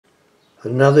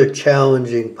Another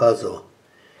challenging puzzle.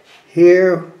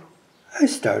 Here I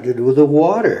started with the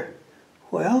water.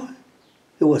 Well,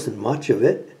 there wasn't much of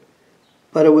it,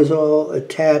 but it was all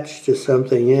attached to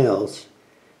something else,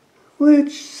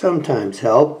 which sometimes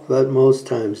helped, but most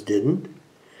times didn't.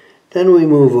 Then we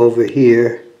move over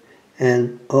here,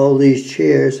 and all these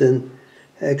chairs, and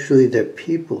actually there are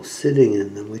people sitting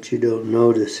in them, which you don't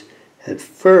notice at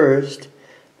first,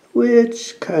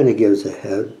 which kind of gives a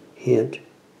hint.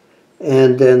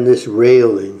 And then this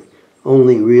railing,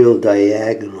 only real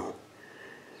diagonal.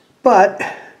 But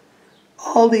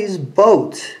all these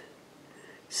boats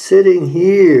sitting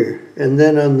here, and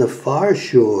then on the far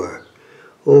shore,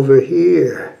 over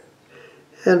here.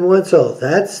 And once all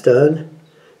that's done,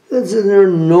 there's an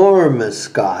enormous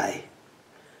sky.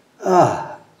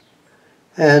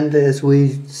 And as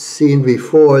we've seen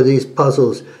before, these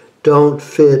puzzles don't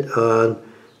fit on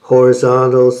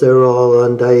horizontals, they're all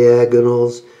on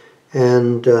diagonals.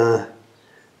 And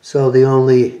so the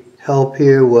only help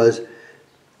here was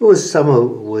some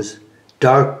of it was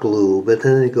dark blue, but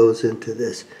then it goes into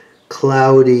this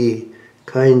cloudy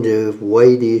kind of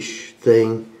whitish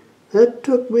thing. That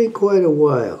took me quite a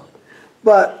while.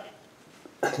 But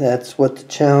that's what the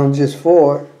challenge is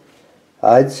for.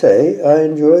 I'd say I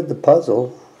enjoyed the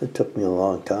puzzle. It took me a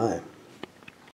long time.